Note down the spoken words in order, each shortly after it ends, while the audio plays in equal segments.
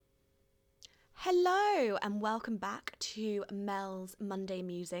Hello, and welcome back to Mel's Monday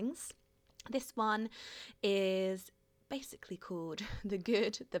Musings. This one is basically called The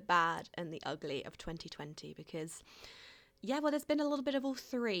Good, the Bad, and the Ugly of 2020 because, there's been a little bit of all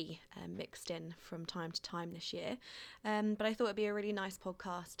three mixed in from time to time this year. But I thought it'd be a really nice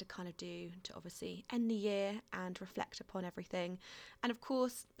podcast to kind of do to obviously end the year and reflect upon everything. And of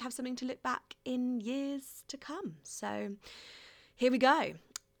course, have something to look back in years to come. So here we go.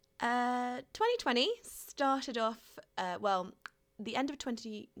 2020 started off, the end of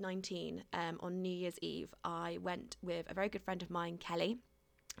 2019, on New Year's Eve, I went with a very good friend of mine, Kelly,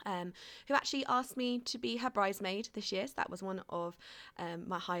 who actually asked me to be her bridesmaid this year. So that was one of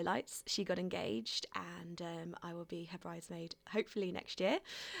my highlights. She got engaged, and I will be her bridesmaid hopefully next year,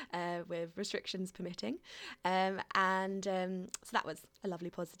 with restrictions permitting. So that was a lovely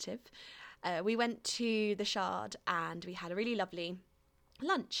positive. We went to the Shard and we had a really lovely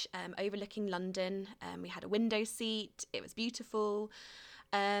lunch overlooking London. We had a window seat. It was beautiful.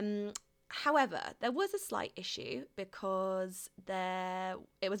 However, there was a slight issue because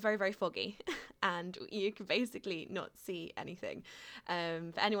it was very, very foggy and you could basically not see anything.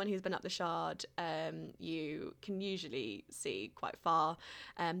 For anyone who's been up the Shard, you can usually see quite far.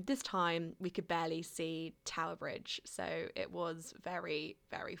 This time we could barely see Tower Bridge, so it was very,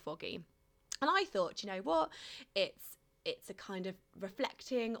 very foggy. And I thought, you know what, it's a kind of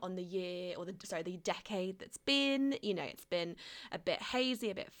reflecting on the year the decade that's been. It's been a bit hazy,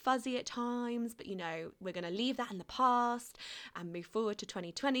 a bit fuzzy at times, but we're going to leave that in the past and move forward to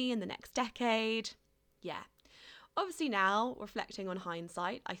 2020 and the next decade. Yeah. Obviously now, reflecting on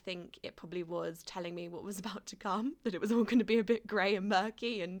hindsight, I think it probably was telling me what was about to come, that it was all going to be a bit grey and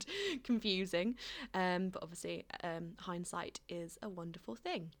murky and confusing. But obviously, hindsight is a wonderful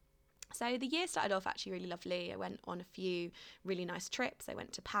thing. So the year started off actually really lovely. I went on a few really nice trips. I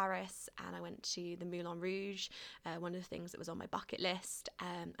went to Paris and I went to the Moulin Rouge, one of the things that was on my bucket list.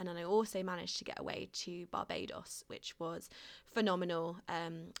 And then I also managed to get away to Barbados, which was phenomenal.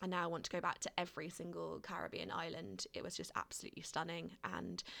 I now want to go back to every single Caribbean island. It was just absolutely stunning,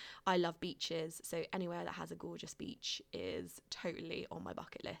 and I love beaches. So anywhere that has a gorgeous beach is totally on my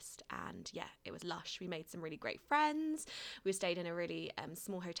bucket list. And yeah, it was lush. We made some really great friends. We stayed in a really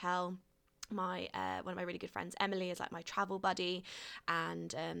small hotel. One of my really good friends, Emily, is like my travel buddy,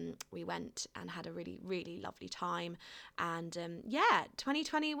 and we went and had a really, really lovely time. And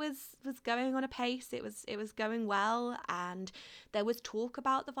 2020 was going on a pace. It was going well, and there was talk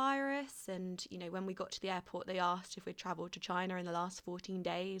about the virus. And when we got to the airport, they asked if we'd travelled to China in the last 14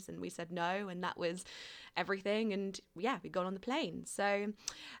 days, and we said no, and that was everything. And yeah, we got on the plane. So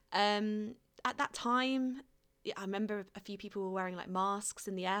at that time, I remember a few people were wearing like masks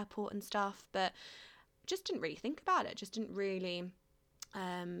in the airport and stuff, but just didn't really think about it. Just didn't really,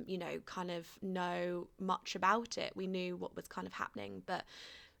 kind of know much about it. We knew what was kind of happening, but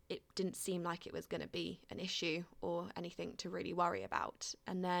it didn't seem like it was going to be an issue or anything to really worry about.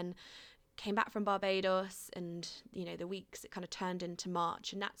 And then came back from Barbados, and the weeks, it kind of turned into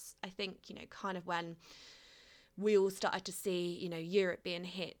March, and that's, I think, kind of when we all started to see, Europe being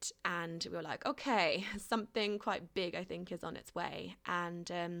hit, and we were like, okay, something quite big, I think, is on its way.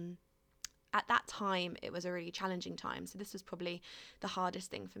 And at that time, it was a really challenging time. So this was probably the hardest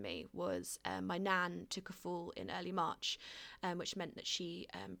thing for me. Was my nan took a fall in early March, which meant that she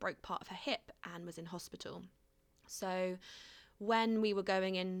broke part of her hip and was in hospital. So when we were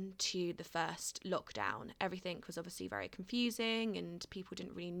going into the first lockdown, everything was obviously very confusing, and people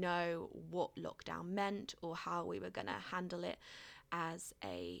didn't really know what lockdown meant or how we were going to handle it as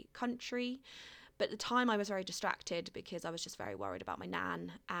a country. But at the time, I was very distracted because I was just very worried about my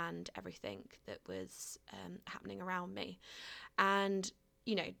nan and everything that was happening around me. And,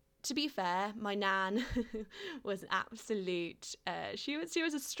 to be fair, my nan was an absolute, she was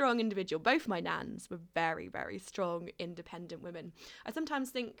a strong individual. Both my nans were very, very strong, independent women. I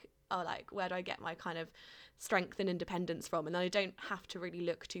sometimes think, oh, like, where do I get my kind of strength and independence from? And then I don't have to really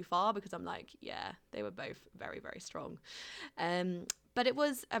look too far, because I'm like, yeah, they were both very, very strong. But it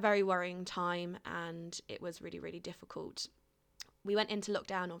was a very worrying time, and it was really, really difficult. We went into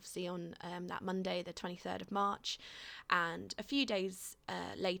lockdown, obviously, on that Monday, the 23rd of March. And a few days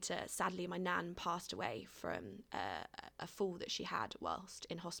later, sadly, my nan passed away from a fall that she had whilst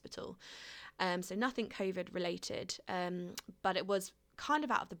in hospital. So nothing COVID related, but it was kind of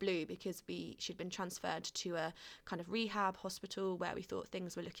out of the blue, because she'd been transferred to a kind of rehab hospital where we thought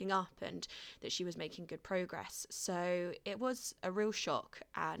things were looking up and that she was making good progress. So it was a real shock.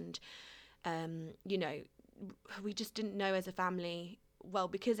 And, we just didn't know as a family, well,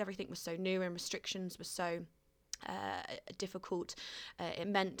 because everything was so new and restrictions were so difficult. It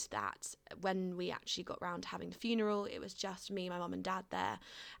meant that when we actually got round to having the funeral, it was just me, my mum and dad there,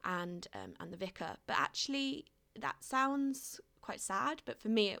 and the vicar. But actually, that sounds quite sad, but for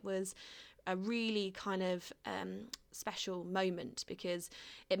me it was a really kind of special moment, because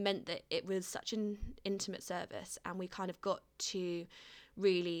it meant that it was such an intimate service, and we kind of got to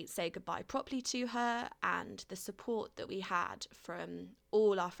really say goodbye properly to her, and the support that we had from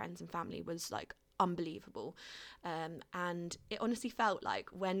all our friends and family was like unbelievable. And it honestly felt like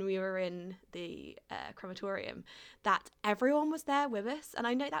when we were in the crematorium that everyone was there with us. And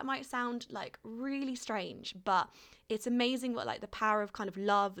I know that might sound like really strange, but it's amazing what like the power of kind of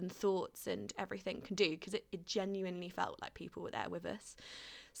love and thoughts and everything can do, because it genuinely felt like people were there with us.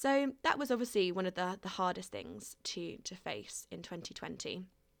 So that was obviously one of the hardest things to face in 2020.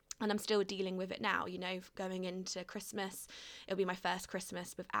 And I'm still dealing with it now, you know, going into Christmas. It'll be my first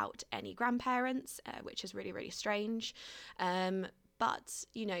Christmas without any grandparents, which is really, really strange. But,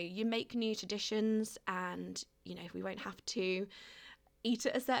 you know, you make new traditions, and, you know, we won't have to eat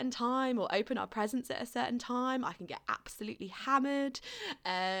at a certain time or open our presents at a certain time. I can get absolutely hammered.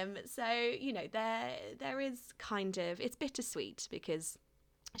 So, you know, there is kind of, it's bittersweet, because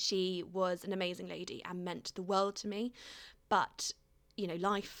she was an amazing lady and meant the world to me. But, you know,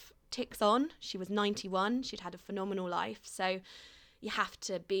 life ticks on. She was 91. She'd had a phenomenal life. So you have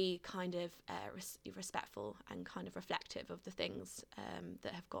to be kind of respectful and kind of reflective of the things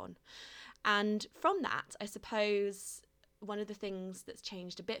that have gone. And from that, I suppose one of the things that's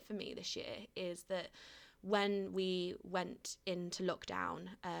changed a bit for me this year is that when we went into lockdown,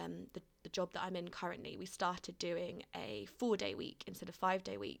 the job that I'm in currently, we started doing a 4-day week instead of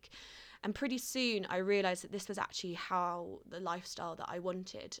 5-day week. And pretty soon I realised that this was actually how the lifestyle that I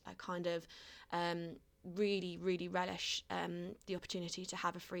wanted. I kind of really, really relish the opportunity to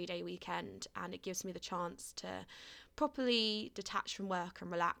have a 3-day weekend, and it gives me the chance to properly detach from work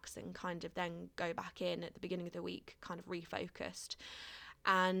and relax, and kind of then go back in at the beginning of the week, kind of refocused.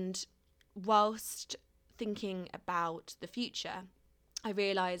 And whilst thinking about the future, I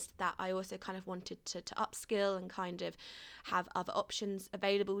realised that I also kind of wanted to upskill and kind of have other options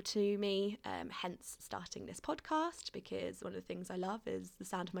available to me, hence starting this podcast, because one of the things I love is the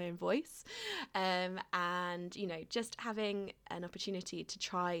sound of my own voice, and, you know, just having an opportunity to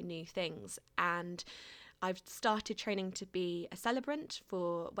try new things. And I've started training to be a celebrant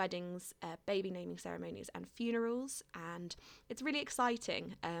for weddings, baby naming ceremonies and funerals, and it's really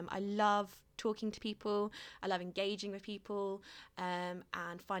exciting. I love talking to people, I love engaging with people, and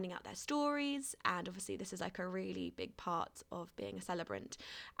finding out their stories, and obviously this is like a really big part of being a celebrant,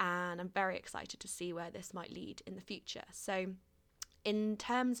 and I'm very excited to see where this might lead in the future. So in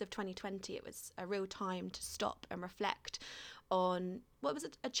terms of 2020, it was a real time to stop and reflect on what was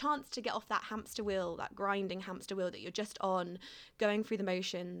a chance to get off that hamster wheel, that grinding hamster wheel that you're just on, going through the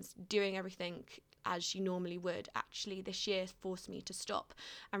motions, doing everything as you normally would. Actually, this year forced me to stop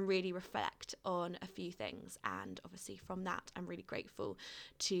and really reflect on a few things. And obviously from that, I'm really grateful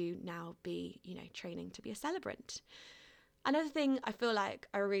to now be, you know, training to be a celebrant. Another thing I feel like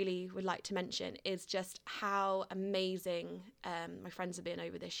I really would like to mention is just how amazing my friends have been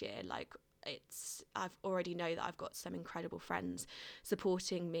over this year. Like, I've already know that I've got some incredible friends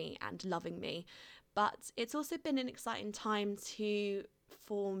supporting me and loving me, but it's also been an exciting time to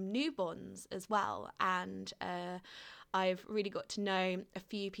form new bonds as well. And I've really got to know a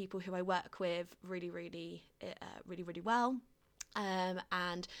few people who I work with really well.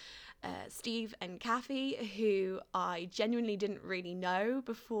 And Steve and Kathy, who I genuinely didn't really know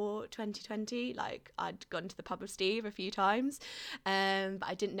before 2020. Like, I'd gone to the pub with Steve a few times, but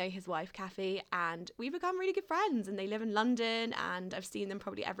I didn't know his wife Kathy, and we've become really good friends, and they live in London, and I've seen them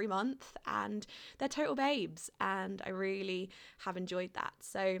probably every month, and they're total babes, and I really have enjoyed that.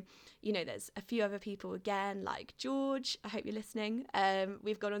 So, you know, there's a few other people again, like George, I hope you're listening.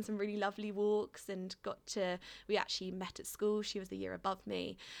 We've gone on some really lovely walks and we actually met at school. She was the year above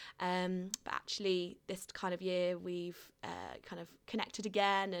me. But actually this kind of year we've kind of connected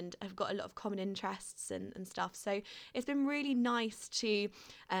again and have got a lot of common interests and stuff. So it's been really nice to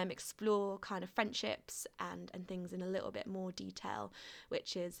explore kind of friendships and things in a little bit more detail,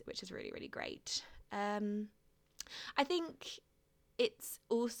 which is really, really great. I think it's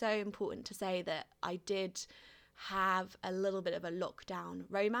also important to say that I did have a little bit of a lockdown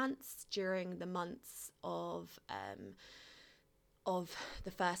romance during the months of of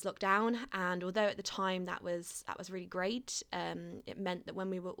the first lockdown, and although at the time that was really great, it meant that when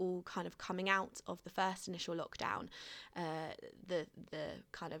we were all kind of coming out of the first initial lockdown, the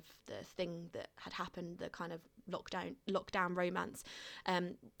kind of the thing that had happened, the kind of lockdown romance,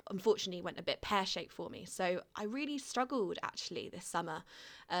 unfortunately went a bit pear-shaped for me. So I really struggled actually this summer.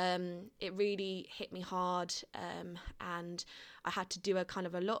 It really hit me hard, and I had to do a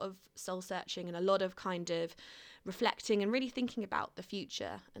lot of soul searching and a lot of kind of reflecting and really thinking about the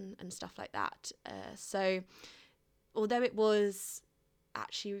future and stuff like that. So although it was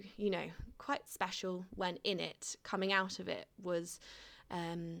actually, quite special when in it, coming out of it was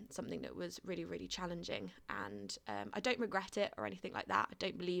something that was really, really challenging. And I don't regret it or anything like that. I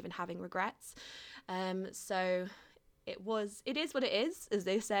don't believe in having regrets. So it is what it is, as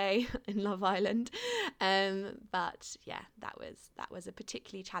they say in Love Island. But yeah, that was a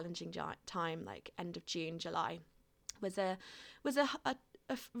particularly challenging time, like end of June, July. Was a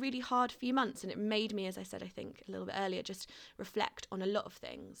really hard few months, and it made me, as I said, I think a little bit earlier, just reflect on a lot of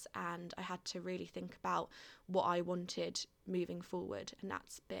things, and I had to really think about what I wanted moving forward. And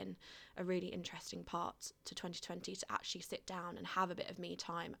that's been a really interesting part to 2020, to actually sit down and have a bit of me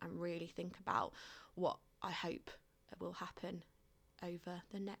time and really think about what I hope will happen over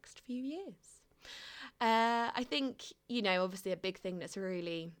the next few years. I think, obviously a big thing that's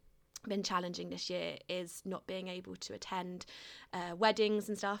really been challenging this year is not being able to attend weddings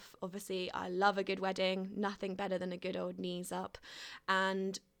and stuff. Obviously, I love a good wedding, nothing better than a good old knees up.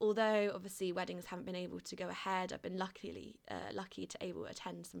 And although obviously weddings haven't been able to go ahead, I've been lucky to able to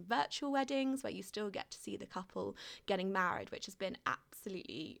attend some virtual weddings where you still get to see the couple getting married, which has been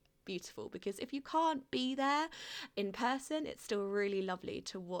absolutely beautiful, because if you can't be there in person, it's still really lovely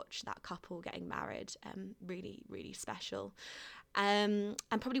to watch that couple getting married. Really, really special. And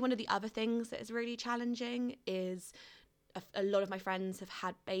probably one of the other things that is really challenging is a lot of my friends have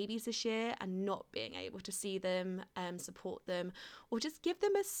had babies this year, and not being able to see them, support them, or just give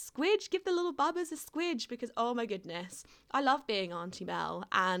them a squidge, give the little bubbers a squidge, because oh my goodness, I love being Auntie Mel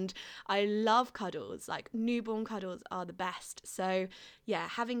and I love cuddles. Like, newborn cuddles are the best. So yeah,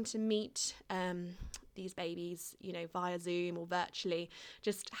 having to meet these babies, via Zoom or virtually,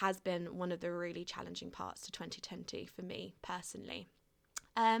 just has been one of the really challenging parts to 2020 for me personally.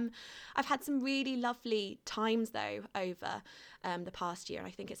 I've had some really lovely times though over the past year, and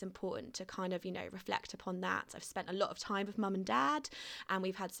I think it's important to kind of reflect upon that. I've spent a lot of time with mum and dad, and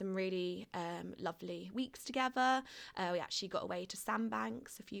we've had some really lovely weeks together. We actually got away to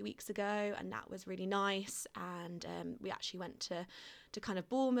Sandbanks a few weeks ago, and that was really nice. And we actually went to kind of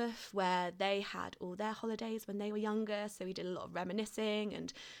Bournemouth, where they had all their holidays when they were younger. So we did a lot of reminiscing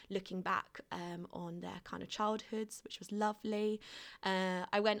and looking back on their kind of childhoods, which was lovely.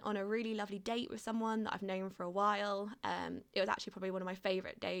 I went on a really lovely date with someone that I've known for a while. It was actually probably one of my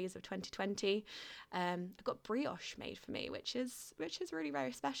favourite days of 2020. I got brioche made for me, which is really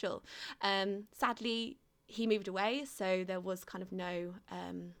very special. Sadly, he moved away, so there was kind of no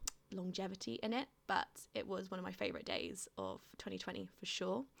longevity in it, but it was one of my favourite days of 2020 for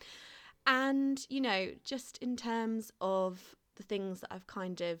sure. And just in terms of the things that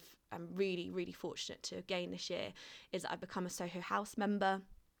I'm really, really fortunate to have gained this year, is that I've become a Soho House member,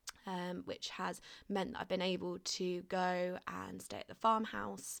 which has meant that I've been able to go and stay at the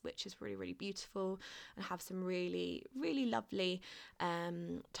farmhouse, which is really, really beautiful, and have some really, really lovely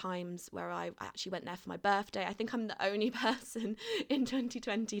times where I actually went there for my birthday. I think I'm the only person in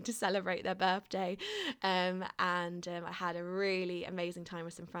 2020 to celebrate their birthday, and I had a really amazing time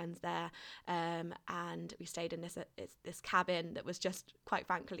with some friends there, and we stayed in this cabin that was just, quite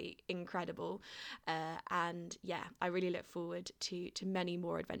frankly, incredible, and yeah, I really look forward to many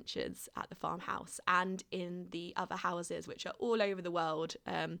more adventures at the farmhouse and in the other houses, which are all over the world.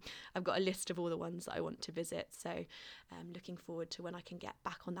 I've got a list of all the ones that I want to visit, so I'm looking forward to when I can get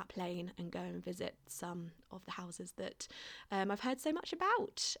back on that plane and go and visit some of the houses that I've heard so much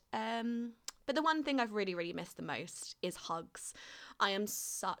about. But the one thing I've really, really missed the most is hugs. I am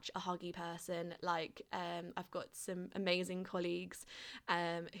such a huggy person. Like, I've got some amazing colleagues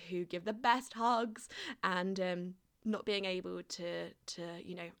who give the best hugs, and not being able to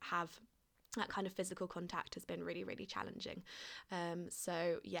have that kind of physical contact has been really, really challenging.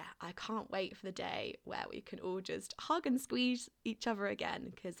 So yeah, I can't wait for the day where we can all just hug and squeeze each other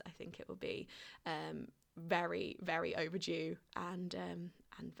again, because I think it will be very, very overdue and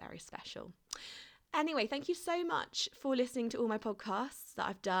very special. Anyway, thank you so much for listening to all my podcasts that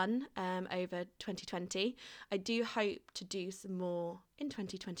I've done over 2020. I do hope to do some more in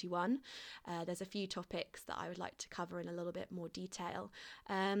 2021. There's a few topics that I would like to cover in a little bit more detail.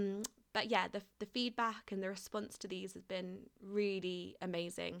 But yeah, the feedback and the response to these has been really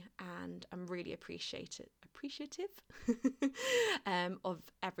amazing, and I'm really appreciative of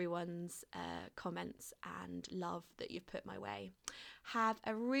everyone's comments and love that you've put my way. Have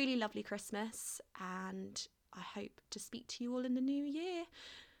a really lovely Christmas, and I hope to speak to you all in the new year.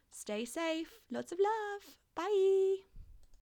 Stay safe. Lots of love. Bye.